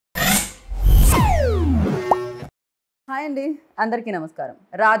Hi అండి, అందరికీ నమస్కారం.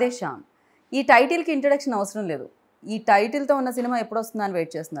 రాధే శ్యామ్. ఈ టైటిల్కి ఇంట్రడక్షన్ అవసరం లేదు. ఈ టైటిల్తో ఉన్న సినిమా ఎప్పుడు వస్తుందని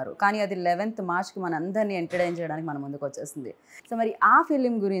వెయిట్ చేస్తున్నారు, కానీ అది 11th మార్చ్కి మన అందరినీ ఎంటర్టైన్ చేయడానికి మన ముందుకు వచ్చేసింది. సో మరి ఆ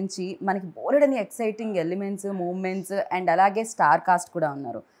ఫిలిం గురించి మనకి బోలెడని ఎక్సైటింగ్ ఎలిమెంట్స్, మూమెంట్స్ అండ్ అలాగే స్టార్ కాస్ట్ కూడా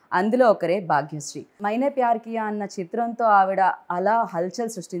ఉన్నారు. అందులో ఒకరే భాగ్యశ్రీ. మైనే ప్యార్ కియా అన్న చిత్రంతో ఆవిడ అలా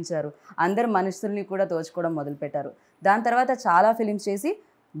హల్చల్ సృష్టించారు. అందరు మనుషుల్ని కూడా దోచుకోవడం మొదలుపెట్టారు. దాని తర్వాత చాలా ఫిలిమ్స్ చేసి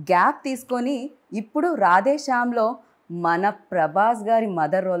గ్యాప్ తీసుకొని ఇప్పుడు రాధే శ్యామ్లో మన ప్రభాస్ గారి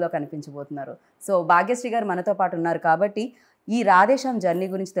మదర్ రోల్లో కనిపించబోతున్నారు. సో భాగ్యశ్రీ గారు మనతో పాటు ఉన్నారు కాబట్టి ఈ రాధే శ్యామ్ జర్నీ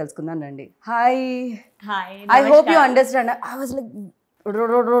గురించి తెలుసుకుందాం రండి. Hi. Hi. I hope you understand. I was like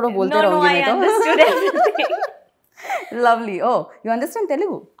बोलते रहोगे I मैं तो. understood everything. Lovely. Oh, you understand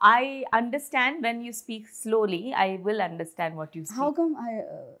Telugu? I understand when you speak slowly. I will understand what you speak. How come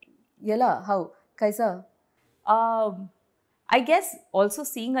yela how kaisa? I guess also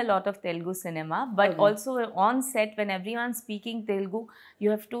seeing a lot of Telugu cinema, but also on set when everyone's speaking Telugu, you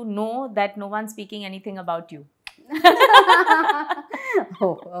have to know that no one's speaking anything about you.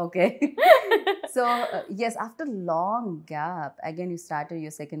 Oh, okay. So yes, after long gap again you started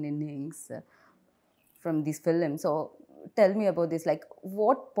your second innings from this film. So tell me about this, like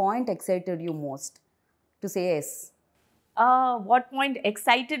what point excited you most to say yes? What point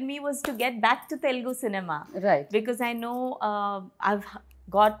excited me was to get back to Telugu cinema. Right. Because I know I've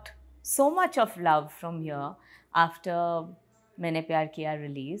got so much of love from here after Maine Pyar Kiya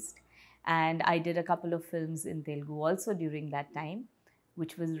released. And I did a couple of films in Telugu also during that time,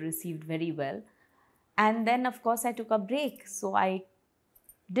 which was received very well. And then, of course, I took a break. So I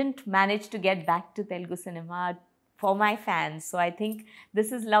didn't manage to get back to Telugu cinema for my fans. So I think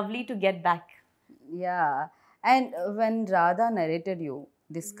this is lovely to get back. Yeah. And when Radha narrated you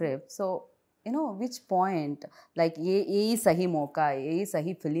this script, so you know which point, like ये सही मौका है, ये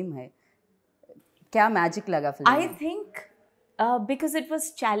सही film है, क्या magic लगा film I में? think because it was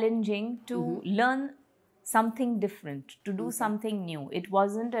challenging to learn something different, to do something new. It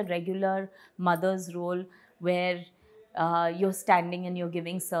wasn't a regular mother's role where you're standing and you're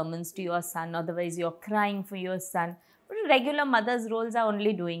giving sermons to your son, otherwise you're crying for your son. Regular mother's roles are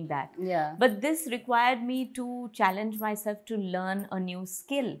only doing that. Yeah. But this required me to challenge myself to learn a new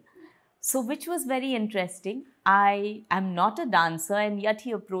skill. So which was very interesting. I am not a dancer, and yet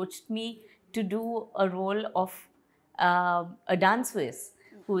he approached me to do a role of a dance whiz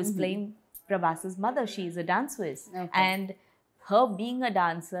who is playing Prabhas's mother. She is a dance whiz. Okay. And her being a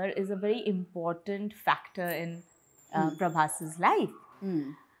dancer is a very important factor in Prabhas's life.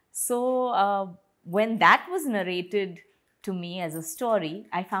 So when that was narrated to me as a story,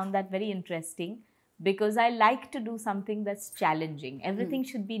 I found that very interesting because I like to do something that's challenging. Everything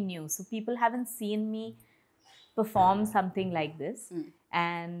should be new. So people haven't seen me perform something like this.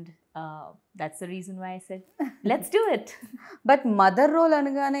 And that's the reason why I said, let's do it. But mother role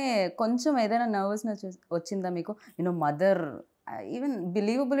అనగానే కొంచెం ఏదైనా nervousness వచ్చిందా మీకు? You know mother even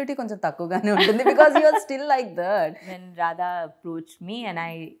believability కొంచెం తక్కువగానే ఉంటుంది because you are still like that. When Radha approached me and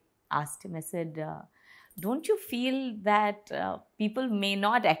I asked him, I said, don't you feel that people may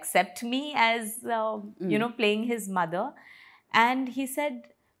not accept me as, you know, playing his mother? And he said,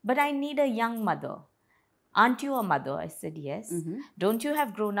 but I need a young mother. Aren't you a mother? I said, yes. Don't you have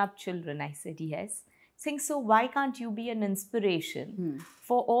grown-up children? I said, yes. Saying, so why can't you be an inspiration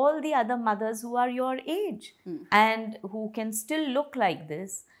for all the other mothers who are your age and who can still look like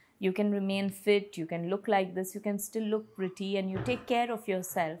this? You can remain fit, you can look like this, you can still look pretty, and you take care of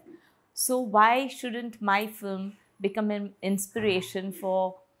yourself. So why shouldn't my film become an inspiration for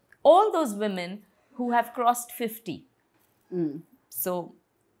all those women who have crossed 50? So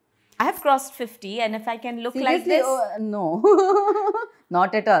I have crossed 50, and if I can look like this... no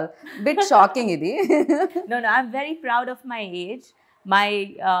not at all. Bit shocking ఇది. No, I'm very proud of my age. My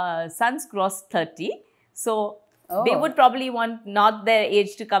sons crossed 30. So they would probably want not their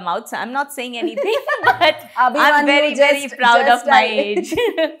age to come out. So I'm not saying anything, but I'm very, very proud of my age.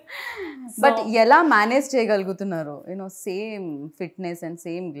 But ఎలా manage చేయగలుగుతున్నారు? You know same fitness and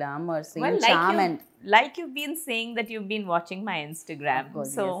same glamour, same charm and like you've been saying that you've been watching my Instagram.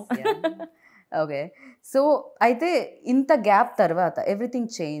 So okay. So అయితే ఇంత gap తర్వాత everything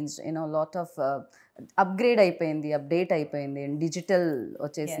change, you know lot of upgrade అయిపోయింది, update అయిపోయింది, and digital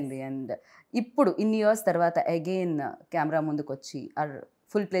వచ్చేసింది. And ఇప్పుడు ఇన్ని years తర్వాత again camera ముందుకు వచ్చి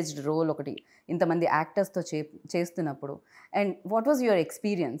ఫుల్ ప్లేజ్డ్ రోల్ ఒకటి ఇంతమంది యాక్టర్స్తో చేస్తున్నప్పుడు, and what was your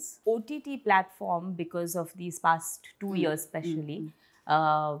experience? OTT platform, because of these past 2 years especially,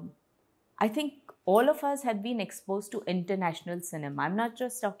 I think all of us have been exposed to international cinema. I'm not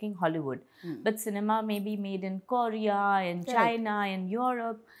just talking Hollywood, but cinema may be made in Korea, in China, in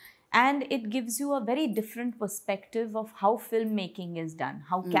Europe. And it gives you a very different perspective of how filmmaking is done,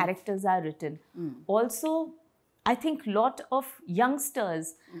 how characters are written. Also, I think a lot of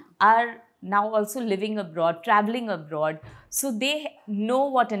youngsters are now also living abroad, traveling abroad, so they know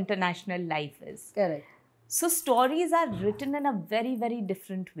what international life is. Correct. So stories are written in a very, very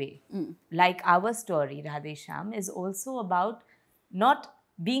different way. Like our story, Radhe Shyam, is also about not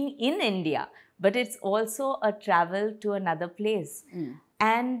being in India, but it's also a travel to another place.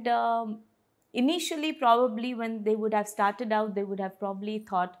 And initially, probably when they would have started out, they would have probably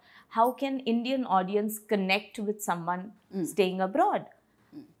thought, how can Indian audience connect with someone staying abroad?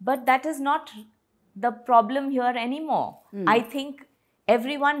 But that is not the problem here anymore. I think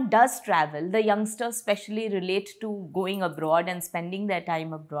everyone does travel. The youngsters especially relate to going abroad and spending their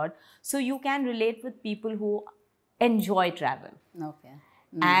time abroad. So you can relate with people who enjoy travel. Okay.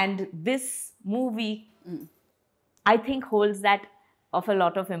 And this movie, I think, holds that of a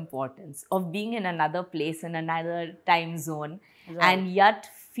lot of importance, of being in another place, in another time zone, and yet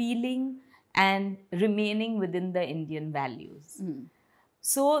feeling and remaining within the Indian values.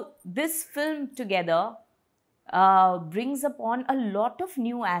 So this film together brings upon a lot of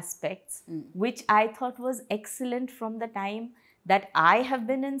new aspects, which I thought was excellent from the time that I have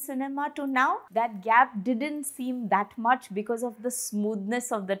been in cinema to now. That gap didn't seem that much because of the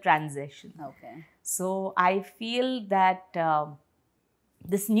smoothness of the transition. Okay. So I feel that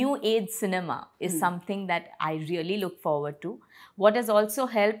this new age cinema is something that I really look forward to. What has also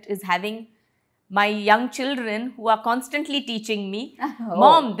helped is having my young children who are constantly teaching me,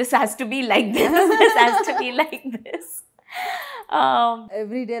 Mom, this has to be like this, this has to be like this.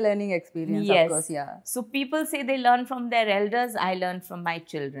 Everyday learning experience, Yes. of course, yeah. So people say they learn from their elders, I learn from my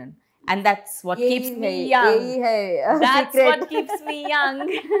children. And that's what keeps me young. That's what keeps me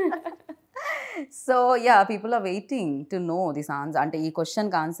young. So yeah, people are waiting to know this answer. అంటే ఈ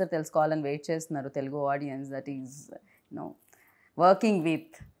క్వశ్చన్కి answer తెలుసుకోవాలని wait చేస్తున్నారు Telugu audience. That is working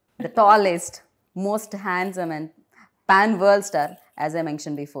with the tallest, most handsome and pan world star, as I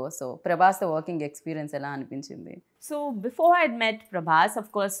mention before. So Prabhas the working experience ఎలా అనిపించింది? So before I'd met Prabhas, of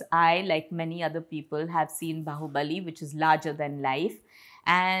course, I, like many other people, have seen Bahubali, which is larger than life.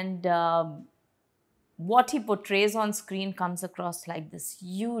 And what he portrays on screen comes across like this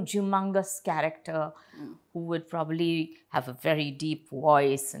huge, humongous character who would probably have a very deep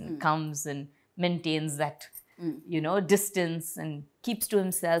voice and comes and maintains that, distance and keeps to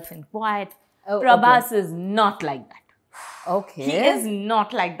himself and quiet. Prabhas is not like that. Okay. He is not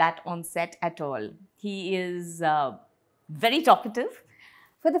like that on set at all. He is very talkative.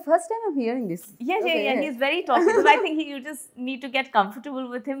 For the first time I'm hearing this. Yeah. He's very talkative. I think you just need to get comfortable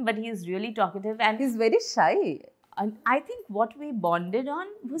with him, but he is really talkative. And He's very shy. I think what we bonded on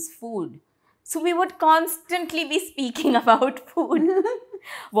was food. So we would constantly be speaking about food.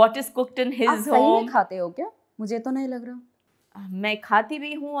 What is cooked in his आप सही home. में खाते हो क्या? मुझे तो नहीं लग रहा. मैं खाती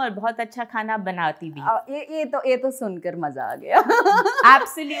भी हूँ और बहुत अच्छा खाना बनाती भी. ये तो सुनकर मजा आ गया.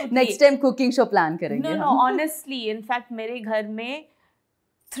 Absolutely. Next time cooking show plan करेंगे. No, honestly, in fact, मेरे घर में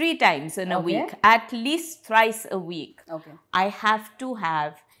 3 times in a week, at least thrice a week, Okay. I have to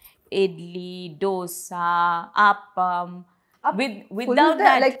have idli, dosa, appam. Without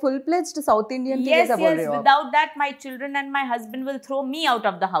that, like full-fledged South Indian की yes, जैसा बोल रहे हो आप. without that, my children and my husband will throw me out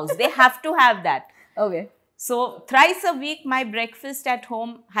of the house. They have to have that. Okay. So thrice a week, my breakfast at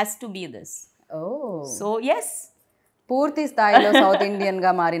home has to be this. Oh. So yes. పూర్తి స్థాయిలో south Indian గా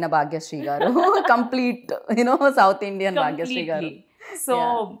మారిన భాగ్యశ్రీ గారు. Complete south Indian Bhagyashree గారు. So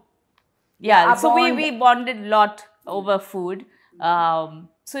so we bonded a lot over food.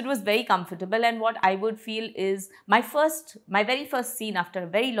 So it was very comfortable, and what I would feel is my very first scene after a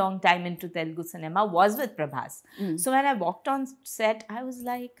very long time into Telugu cinema was with Prabhas. So when I walked on set, I was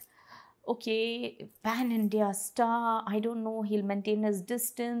like, okay, pan-India star, I don't know, he'll maintain his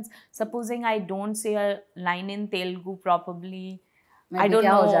distance. Supposing I don't say a line in Telugu properly, I don't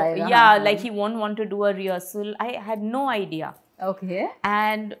know. Yeah, like he won't want to do a rehearsal. I had no idea. Okay.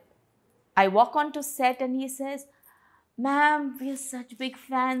 And I walk onto set and he says, Ma'am, we're such big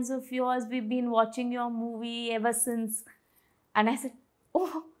fans of yours. We've been watching your movie ever since. And I said,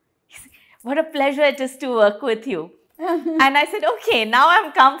 oh, what a pleasure it is to work with you. And I said, okay, now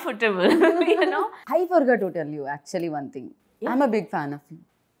I'm comfortable, I forgot to tell you actually one thing. I'm a big fan of you.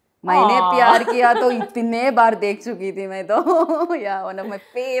 मैंने प्यार किया तो इतने बार देख चुकी थी मैं तो. Yeah, one of my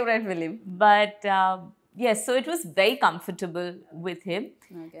favorite film. But yes, so it was very comfortable with him.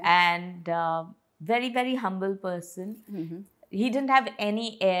 Okay. And very, very humble person. He didn't have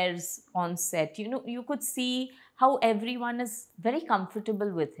any airs on set. You could see how everyone is very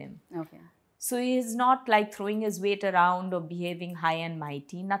comfortable with him. Okay. So he is not like throwing his weight around or behaving high and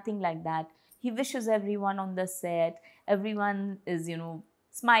mighty, nothing like that. He wishes everyone on the set, everyone is,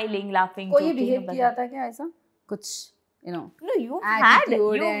 smiling, laughing, कोई joking behave about किया it. था क्या ऐसा कुछ No, you've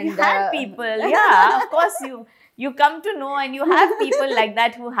attitude you and, had people. Yeah, of course you come to know, and you have people like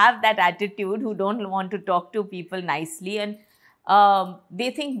that who have that attitude, who don't want to talk to people nicely, and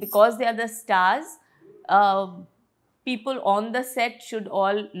they think because they are the stars, people on the set should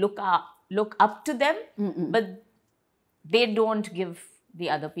all look up to them, but they don't give the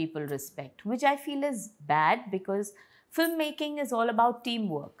other people respect, which I feel is bad, because filmmaking is all about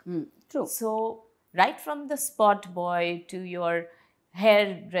teamwork. True. So right from the spot boy to your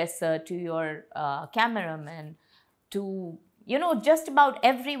hairdresser to your cameraman to just about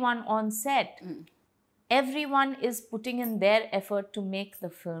everyone on set, everyone is putting in their effort to make the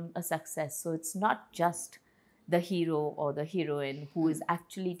film a success. So it's not just the hero or the heroine who is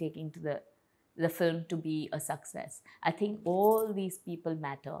actually taking to the film to be a success. I think all these people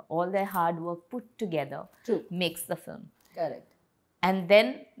matter. All their hard work put together True. makes the film. Correct. And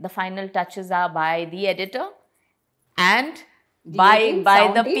then the final touches are by the editor and DA by team, the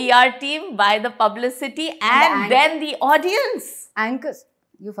sound team. PR team, by the publicity, and then the audience. Anchors.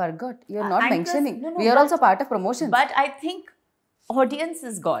 You forgot. You're not Anchors? mentioning. No, We are also part of promotions. But I think audience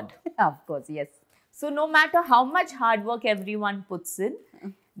is God. Of course, yes. So no matter how much hard work everyone puts in,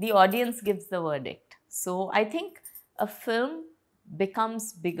 the audience gives the verdict. So I think a film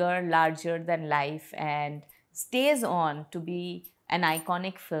becomes bigger, larger than life, and stays on to be an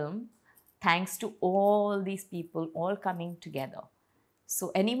iconic film thanks to all these people all coming together.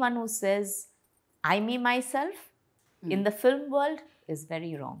 So anyone who says, I, me, myself, in the film world is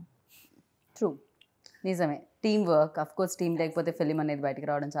very wrong. True. నిజమే team work of course team లేకపోతే film అనేది బయటకు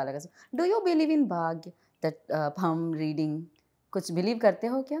రావడం చాలా కష్టం do you believe in भाग्य that हम reading कुछ बिलीव करते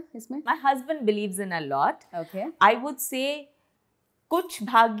हो क्या इसमें My husband believes in a lot. Okay. I would say कुछ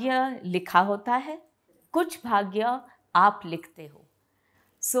भाग्य लिखा होता है, कुछ भाग्य आप लिखते हो.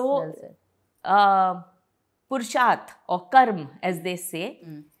 So Well said. पुरुषार्थ or कर्म as they say,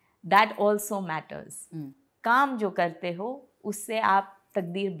 that also matters. काम जो करते हो उससे आप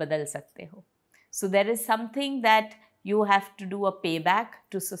तकदीर बदल सकते हो. So there is something that you have to do a payback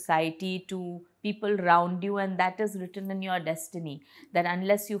to society, to people around you, and that is written in your destiny, that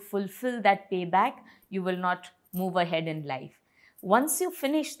unless you fulfill that payback, you will not move ahead in life. Once you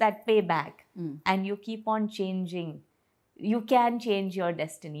finish that payback and you keep on changing, you can change your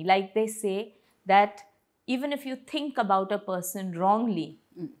destiny. Like they say that even if you think about a person wrongly,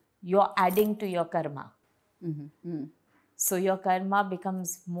 you're adding to your karma. So your karma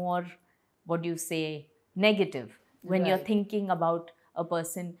becomes more, what do you say, negative when you're thinking about a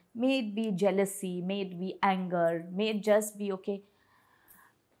person. May it be jealousy, may it be anger, may it just be, okay,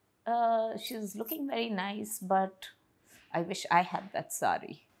 she's looking very nice, but I wish I had that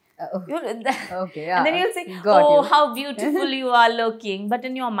sari. Okay, yeah. And then you'll say, Got oh, you. how beautiful you are looking. But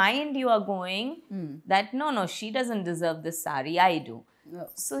in your mind, you are going that, no, she doesn't deserve this sari, I do.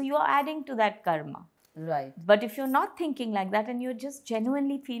 So you are adding to that karma. Right. But if you're not thinking like that and you're just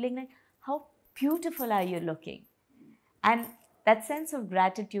genuinely feeling like, how beautiful are you looking? And that sense of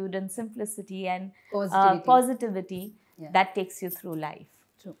gratitude and simplicity and positivity that takes you through life.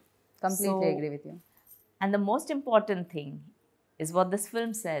 True. Completely agree with you. And the most important thing is what this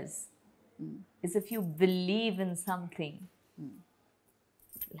film says, is if you believe in something,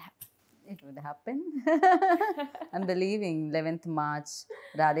 it will happen. It would happen. I'm believing 11th March,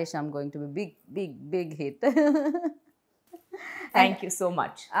 Radhe Shyam going to be big hit. Thank you so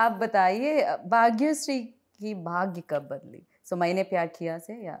much. आप बताइए भाग्यश्री की भाग्य कब बदली? So मैंने प्यार किया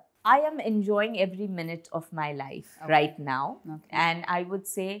से या? I am enjoying every minute of my life right now, and I would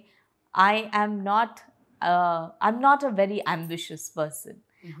say I'm not a very ambitious person.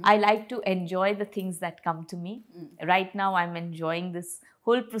 I like to enjoy the things that come to me. Right now, I'm enjoying this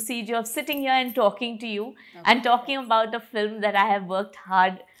whole procedure of sitting here and talking to you and talking about a film that I have worked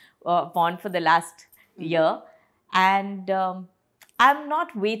hard upon for the last year. And I'm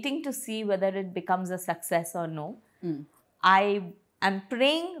not waiting to see whether it becomes a success or no. I am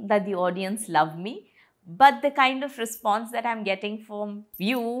praying that the audience love me. But the kind of response that I'm getting from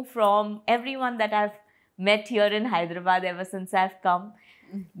you, from everyone that I've met here in Hyderabad ever since I've come,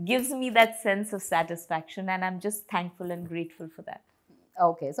 gives me that sense of satisfaction, and I'm just thankful and grateful for that.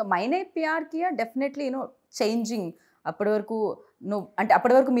 Okay, so मैंने प्यार किया definitely changing అప్పటి వరకు అంటే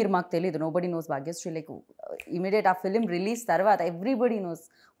అప్పటి వరకు మీరు మాకు తెలియదు nobody knows Bhagyashree like immediate ఆ film release తర్వాత everybody knows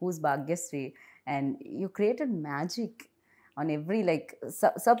who's Bhagyashree and you created magic on every like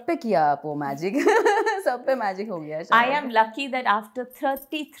सब पे किया आप वो magic सब पे magic हो गया I शायद. am lucky that after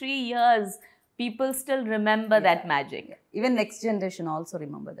 33 years, people still remember that magic. Yeah. Even next generation also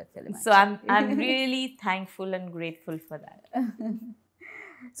remember that film. So I'm really thankful and grateful for that.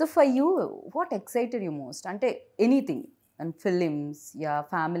 So for you, what excited you most? Ante anything, and films, yeah,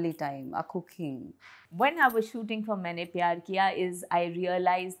 family time, or cooking. When I was shooting for Maine Pyar Kiya is I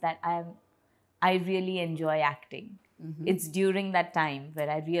realized that I really enjoy acting. It's during that time where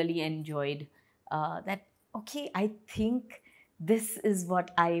I really enjoyed that, okay, I think this is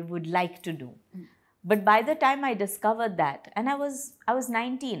what I would like to do. But by the time I discovered that, and I was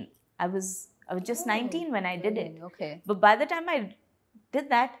 19, I was just 19 when I did it. Okay. But by the time I did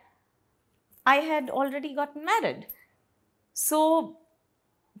that, I had already gotten married. So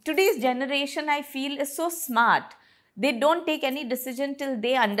today's generation, I feel, is so smart. They don't take any decision till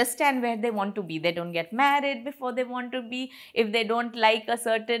they understand where they want to be. They don't get married before they want to be. If they don't like a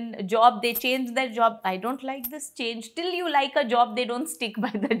certain job, they change their job. I don't like this, change. Till you like a job, they don't stick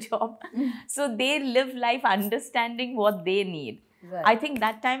by the job. So they live life understanding what they need. Right. I think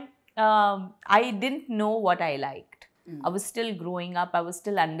that time I didn't know what I liked. I was still growing up. I was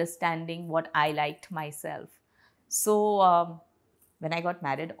still understanding what I liked myself. So when I got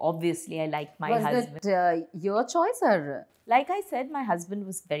married, obviously I liked my husband. Was that your choice or? Like I said, my husband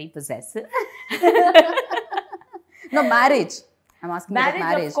was very possessive. No, marriage. I'm asking about Marriage,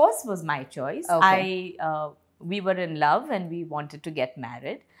 marriage. of course, was my choice. Okay. We were in love and we wanted to get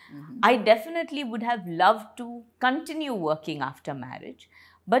married. I definitely would have loved to continue working after marriage.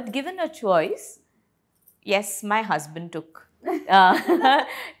 But given a choice, yes, my husband took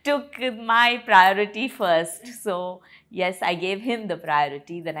my priority first. So yes, I gave him the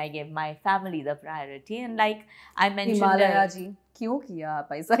priority, then I gave my family the priority. And like I mentioned, Himalaya जी क्यों किया आप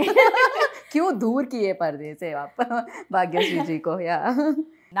ऐसा क्यों दूर किए पर्दे से आप भाग्यश्री जी को या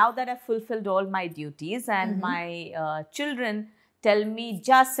now that I've fulfilled all my duties and my children tell me,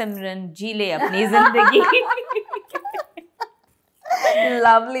 "Ja Simran, जी ले अपनी जिंदगी."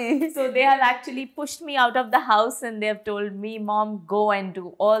 Lovely. So they have actually pushed me out of the house and they have told me, "Mom, go and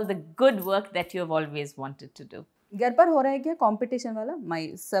do all the good work that you have always wanted to do." घर पर हो रहा है क्या competition वाला my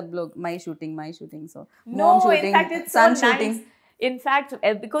सब लोग my shooting so No, mom in shooting fact, it's so sun nice. Shooting In fact,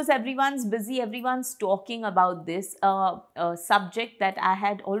 because everyone's busy, everyone's talking about this subject that I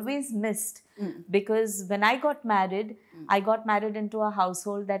had always missed. Because when I got married into a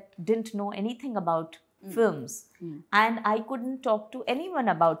household that didn't know anything about films. And I couldn't talk to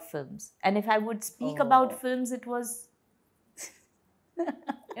anyone about films. And if I would speak about films, it was,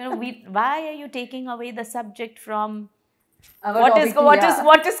 why are you taking away the subject from what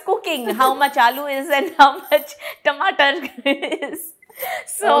is cooking, how much aloo is and how much tomato is.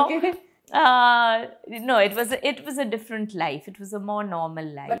 So Okay. No, it was a different life. It was a more normal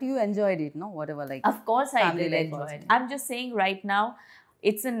life. But you enjoyed it, no? Whatever, like Of course I family did life enjoy also. it. I'm just saying right now,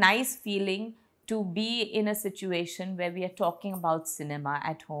 it's a nice feeling to be in a situation where we are talking about cinema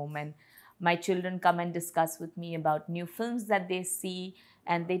at home and my children come and discuss with me about new films that they see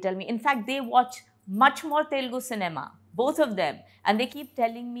and they tell me. In fact, they watch much more Telugu cinema, both of them. And they keep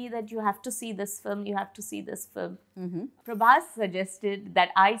telling me that you have to see this film, you have to see this film. Prabhas suggested that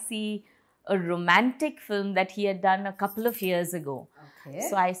I see a romantic film that he had done a couple of years ago. Okay.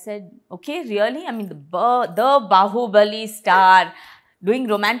 So I said, okay, really? I mean, the Bahubali star doing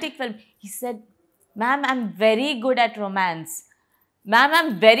romantic film. He said, "Ma'am, I'm very good at romance. Ma'am,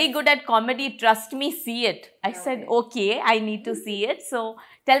 I'm very good at comedy. Trust me, see it." I said, okay, I need to see it. So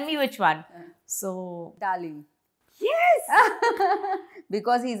tell me which one. So, darling. yes.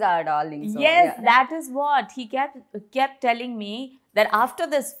 Because he's our darling. So, Yes, yeah. that is what. He kept telling me that after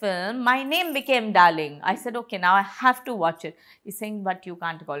this film, my name became Darling. I said, okay, now I have to watch it. He's saying, but you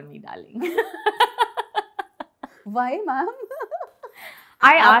can't call me Darling. Why, ma'am?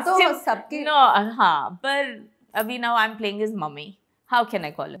 I आप asked तो him. सबके- No, but abhi now I'm playing his mummy. How can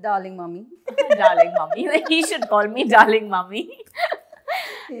I call him? Darling mommy. Darling mummy. He should call me Darling mummy.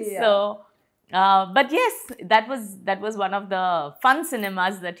 Yeah. So, but yes, that was one of the fun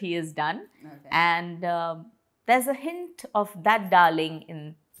cinemas that he has done. Okay. And there's a hint of that darling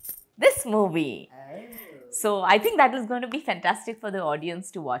in this movie. So I think that is going to be fantastic for the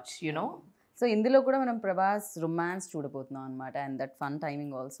audience to watch, so ఇందులో కూడా మనం Prabhas romance చూడబోతున్నాం అనమాట and that fun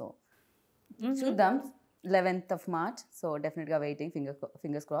timing also చూద్దాం 11th of March. So డెఫినెట్గా waiting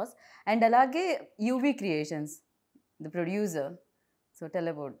fingers cross and అలాగే UV creations the producer so tell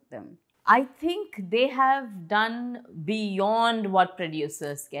about them. I think they have done beyond what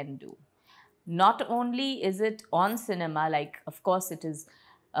producers can do. Not only is it on cinema, like of course it is,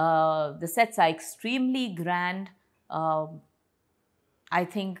 the sets are extremely grand. Um, I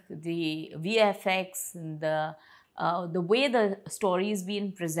think the VFX and the way the story is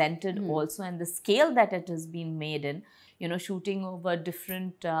being presented also, and the scale that it has been made in, shooting over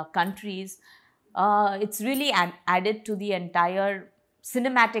different countries, it's really added to the entire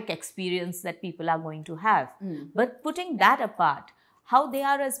cinematic experience that people are going to have. But putting that apart, how they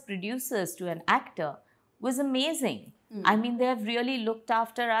are as producers to an actor was amazing. I mean, they have really looked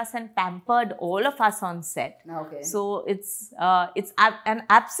after us and pampered all of us on set. Okay. So it's an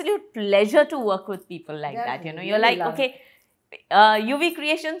absolute pleasure to work with people like that. You're really like, love okay, UV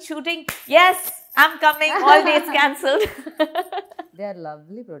Creations shooting, yes, I'm coming, all dates cancelled. They are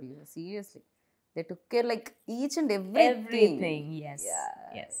lovely producers, seriously. They took care like each and everything. Yes.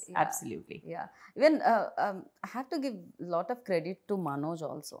 Yeah, Yes, yeah, absolutely. Yeah. Even I have to give a lot of credit to Manoj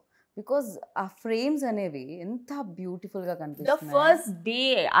also. Because our frames అనేవి ఎంత beautiful గా The కనిపిస్తున్నాయి. first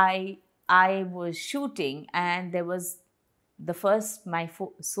day I was shooting, and there was the first my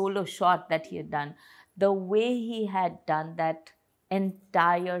solo shot that he had done, the way he had done that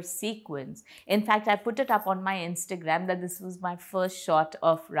entire sequence. In fact, I put it up on my Instagram that this was my first shot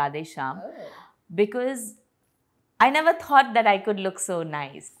of Radhe Shyam, because I never thought that I could look so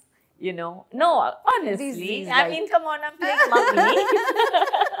nice. No, honestly, I mean, come on, I'm playing mummy.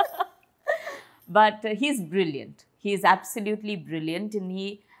 But he's brilliant. He's absolutely brilliant, and he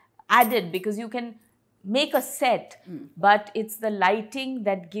added, because you can make a set, but it's the lighting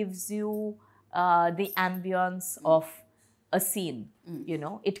that gives you the ambience of a scene.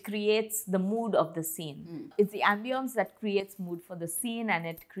 It creates the mood of the scene. It's the ambience that creates mood for the scene, and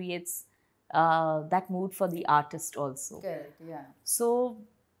it creates that mood for the artist also. Correct, yeah. So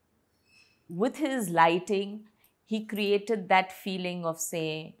with his lighting, he created that feeling of,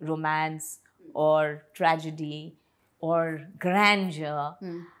 say, romance or tragedy or grandeur.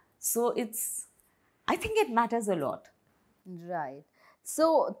 So I think it matters a lot. Right. So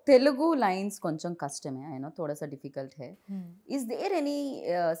Telugu lines కొంచెం కష్టమే, I know थोड़ा सा difficult है. Is there any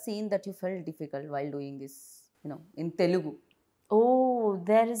scene that you felt difficult while doing this, in Telugu? Oh,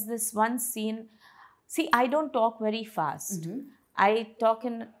 there is this one scene. See, I don't talk very fast. I talk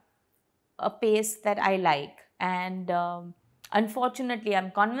in a pace that I like, and unfortunately, I'm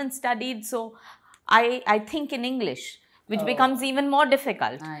convent studied, so I think in English, which becomes even more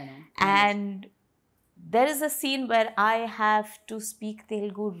difficult. I know. And there is a scene where I have to speak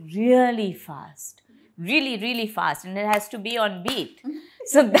Telugu really fast, really, really fast, and it has to be on beat.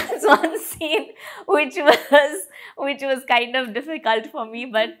 So that's one scene which was kind of difficult for me,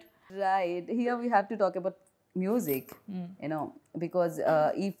 but Right. Here we have to talk about music, because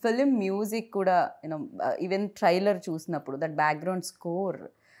ఈ film music కూడా even trailer చూసినప్పుడు that background score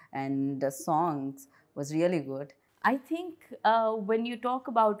and songs was really good. I think when you talk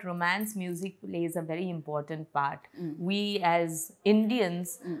about romance, music plays a very important part. We as Indians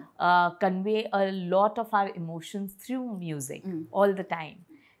convey a lot of our emotions through music all the time.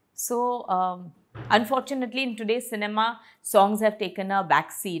 So unfortunately, in today's cinema, songs have taken a back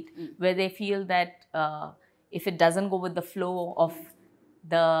seat, where they feel that if it doesn't go with the flow of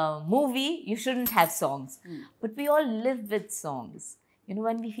the movie, you shouldn't have songs. But we all live with songs.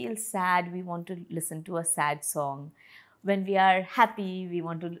 When we feel sad, we want to listen to a sad song. When we are happy, we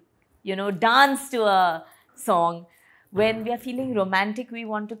want to, dance to a song. When we are feeling romantic, we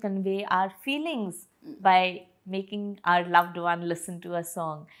want to convey our feelings by making our loved one listen to a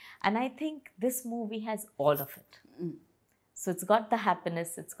song. And I think this movie has all of it. So it's got the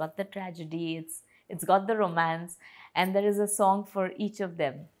happiness, it's got the tragedy, it's got the romance, and there is a song for each of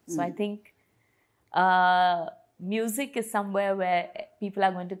them. So I think music is somewhere where people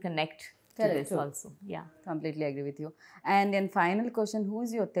are going to connect to this also. Yeah. Completely agree with you. And then final question, who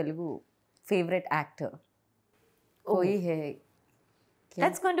is your Telugu favorite actor? Koi hai?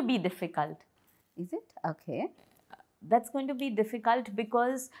 That's going to be difficult. Is it? Okay. That's going to be difficult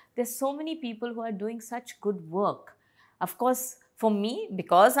because there's so many people who are doing such good work. Of course, for me,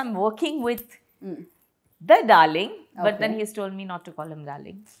 because I'm working with the darling, but then he's told me not to call him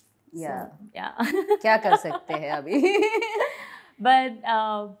darling. Yeah. So, yeah. क्या कर सकते हैं अभी? But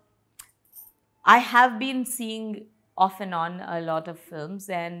I have been seeing off and on a lot of films,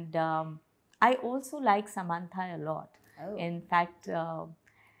 and I also like Samantha a lot. In fact,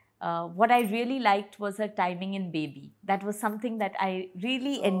 what I really liked was her timing in Baby. That was something that I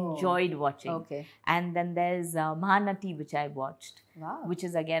really enjoyed watching. Okay. And then there's Mahanati, which I watched, which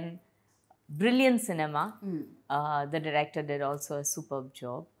is again brilliant cinema. The director did also a superb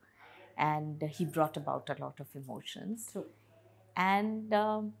job, and he brought about a lot of emotions. True. And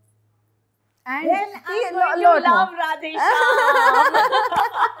then And I'm going to love Radhe Shyam.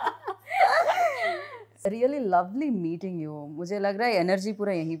 Really lovely meeting you. मुझे लग रहा है energy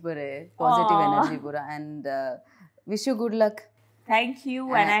पूरा यहीं पर है, positive Aw. Energy पूरा. And wish you good luck. Thank you,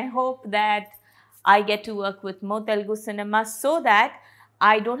 and I hope that I get to work with more Telugu cinema so that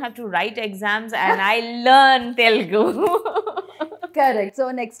I don't have to write exams and I learn Telugu. Correct. So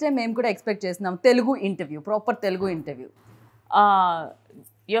next time మేము కూడా expect చేస్తున్నాం Telugu interview, proper Telugu interview.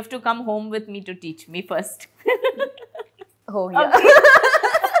 You have to come home with me to teach me first. Oh yeah.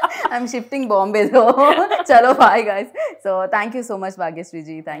 I'm shifting Bombay though. Chalo, bye guys. So thank you so much Bhagyashree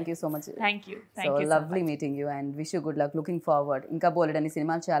ji. Thank you so much. Thank you. Thank So you lovely so much. meeting you and wish you good luck. Looking forward. ఇంకా బోలెడని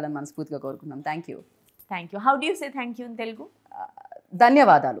సినిమాలు చేయాలని మనస్ఫూర్తిగా కోరుకుంటున్నాం. Thank you. Thank you. How do you say thank you in Telugu?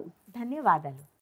 ధన్యవాదాలు. ధన్యవాదాలు.